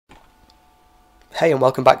Hey and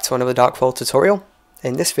welcome back to another Darkfall tutorial.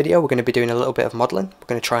 In this video we're going to be doing a little bit of modelling. We're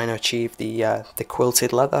going to try and achieve the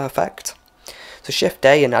quilted leather effect. So shift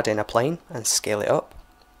A and add in a plane and scale it up.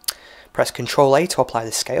 Press Ctrl A to apply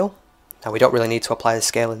the scale. Now we don't really need to apply the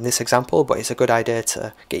scale in this example, but it's a good idea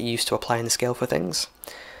to get used to applying the scale for things.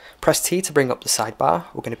 Press T to bring up the sidebar.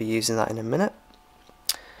 We're going to be using that in a minute.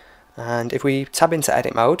 And if we tab into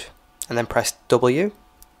edit mode and then press W,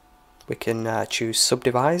 we can choose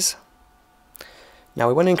subdivide. Now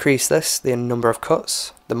we want to increase this, the number of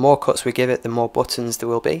cuts. The more cuts we give it, the more buttons there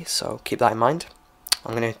will be, so keep that in mind.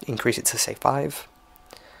 I'm going to increase it to say 5.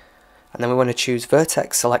 And then we want to choose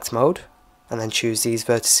vertex select mode, and then choose these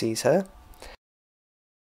vertices here.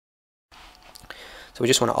 So we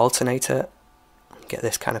just want to alternate it, get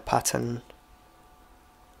this kind of pattern.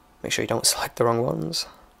 Make sure you don't select the wrong ones.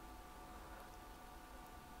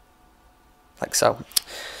 Like so.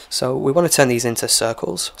 So we want to turn these into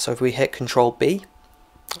circles, so if we hit Ctrl B,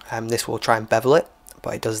 this will try and bevel it,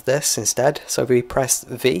 but it does this instead. So if we press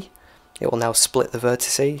V, it will now split the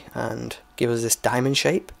vertice and give us this diamond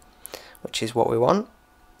shape, which is what we want.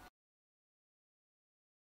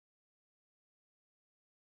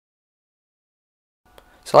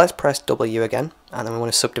 So let's press W again, and then we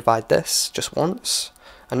want to subdivide this just once.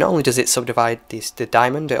 And not only does it subdivide the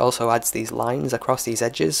diamond, it also adds these lines across these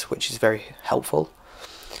edges, which is very helpful.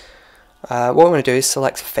 What we want to do is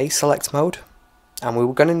select face select mode, and we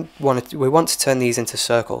want to turn these into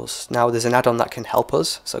circles. Now there's an add-on that can help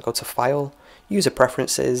us, so go to File, User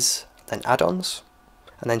Preferences, then Add-ons,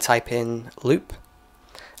 and then type in Loop,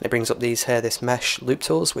 and it brings up this mesh loop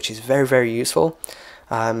tools, which is very useful.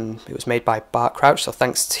 It was made by Bart Crouch, so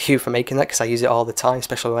thanks to you for making that, because I use it all the time,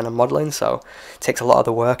 especially when I'm modelling, so it takes a lot of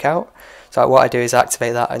the work out. So what I do is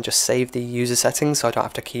activate that and just save the user settings, so I don't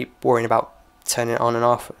have to keep worrying about turning it on and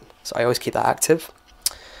off. So I always keep that active.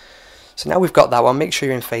 So now we've got that one, make sure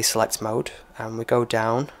you're in face select mode, and we go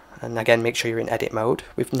down, and again make sure you're in edit mode.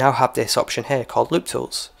 We now have this option here called loop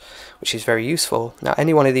tools, which is very useful. Now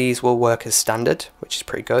any one of these will work as standard, which is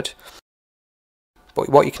pretty good. But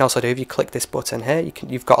what you can also do, if you click this button here,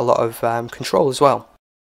 you've got a lot of control as well.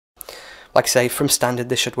 Like I say, from standard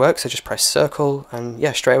this should work, so just press circle, and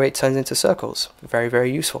yeah, straight away it turns into circles.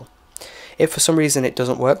 Very useful. If for some reason it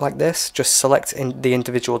doesn't work like this, just select the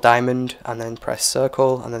individual diamond and then press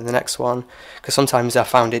circle and then the next one, because sometimes I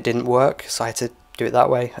found it didn't work, so I had to do it that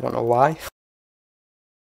way. I don't know why.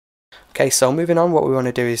 Okay, so moving on, what we want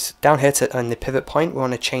to do is down here on the pivot point, we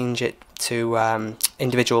want to change it to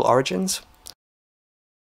individual origins.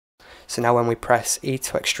 So now when we press E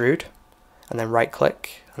to extrude and then right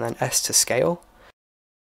click and then S to scale,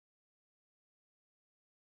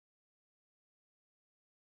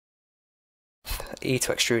 E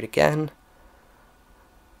to extrude again,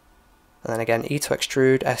 and then again E to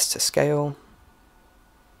extrude, S to scale,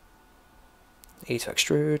 E to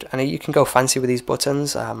extrude, and you can go fancy with these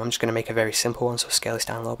buttons. I'm just going to make a very simple one, so scale this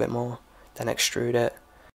down a little bit more, then extrude it,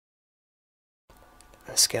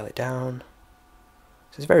 and scale it down.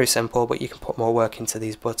 So it's very simple, but you can put more work into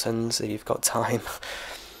these buttons if you've got time.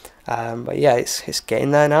 But yeah, it's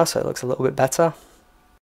getting there now, so it looks a little bit better.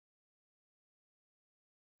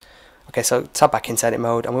 Okay, so tab back into edit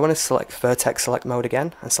mode, and we want to select vertex select mode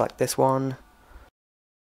again, and select this one.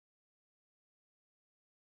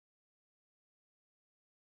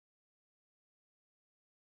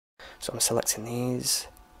 So I'm selecting these,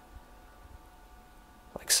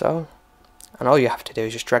 like so. And all you have to do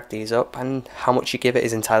is just drag these up, and how much you give it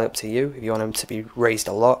is entirely up to you. If you want them to be raised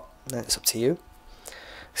a lot, then it's up to you.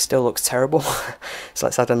 Still looks terrible. So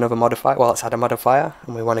let's add another modifier. Well, let's add a modifier,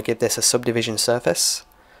 and we want to give this a subdivision surface.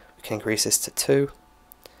 We can increase this to 2.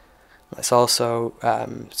 Let's also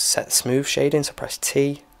set smooth shading, so press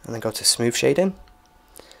T and then go to smooth shading.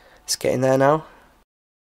 It's getting there now.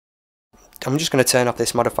 I'm just going to turn off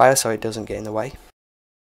this modifier so it doesn't get in the way.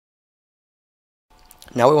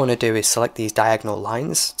 Now what we want to do is select these diagonal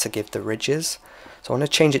lines to give the ridges. So I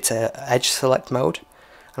want to change it to edge select mode,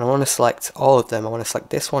 and I want to select all of them. I want to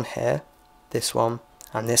select this one here, this one,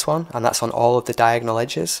 and this one, and that's on all of the diagonal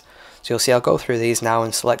edges. So you'll see I'll go through these now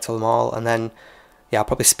and select them all, and then yeah, I'll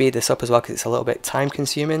probably speed this up as well because it's a little bit time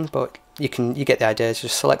consuming, but you get the idea.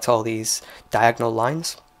 Just select all these diagonal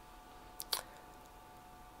lines.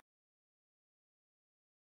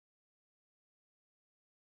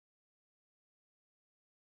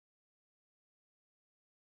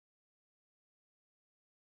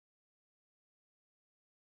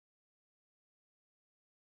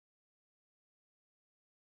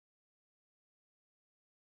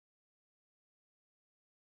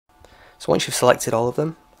 So once you've selected all of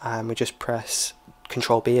them, we just press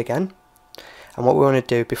Ctrl B again. And what we want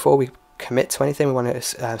to do before we commit to anything, we want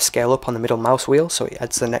to scale up on the middle mouse wheel so it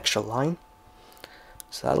adds an extra line.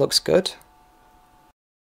 So that looks good.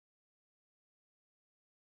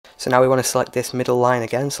 So now we want to select this middle line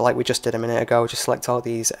again, so like we just did a minute ago, just select all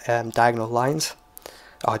these diagonal lines,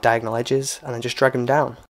 or diagonal edges, and then just drag them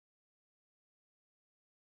down.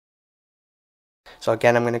 So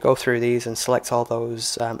again, I'm going to go through these and select all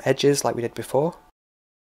those edges like we did before.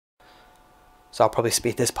 So I'll probably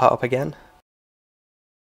speed this part up again.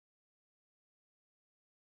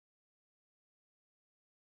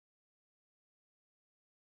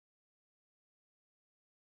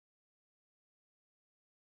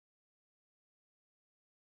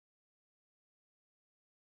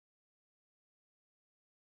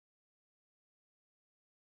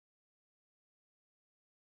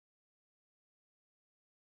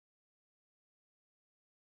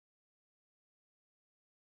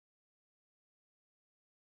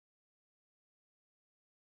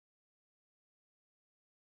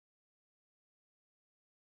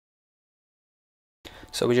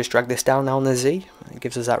 So we just drag this down now on the Z, it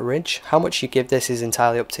gives us that ridge. How much you give this is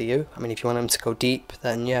entirely up to you. I mean, if you want them to go deep,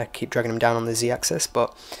 then yeah, keep dragging them down on the Z axis,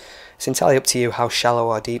 but it's entirely up to you how shallow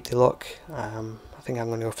or deep they look. I think I'm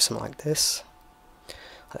going to go for something like this.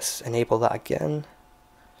 Let's enable that again.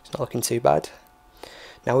 It's not looking too bad.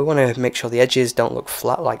 Now we want to make sure the edges don't look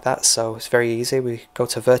flat like that, so it's very easy. We go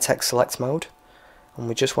to vertex select mode, and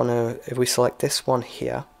we just want to, if we select this one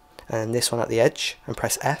here, and this one at the edge, and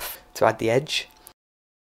press F to add the edge,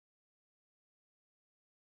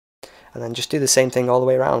 and then just do the same thing all the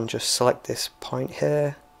way around. Just select this point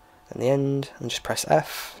here and the end and just press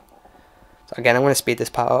F. So again, I'm going to speed this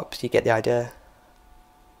part up so you get the idea.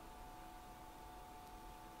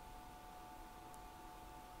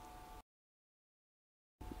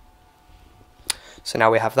 So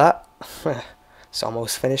now we have that. It's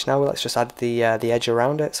almost finished now. Let's just add the edge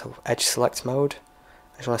around it. So edge select mode.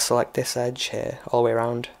 I just want to select this edge here all the way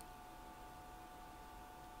around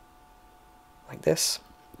like this.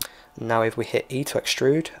 Now if we hit E to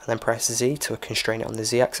extrude and then press Z to constrain it on the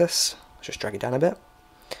Z axis, just drag it down a bit.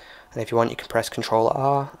 And if you want, you can press Ctrl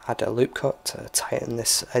R, add a loop cut to tighten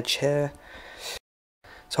this edge here.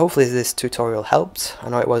 So hopefully this tutorial helped. I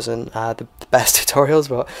know it wasn't the best tutorials,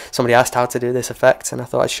 but somebody asked how to do this effect and I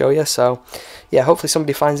thought I'd show you. So yeah, hopefully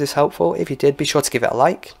somebody finds this helpful. If you did, be sure to give it a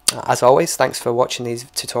like. As always, thanks for watching these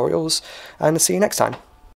tutorials and I'll see you next time.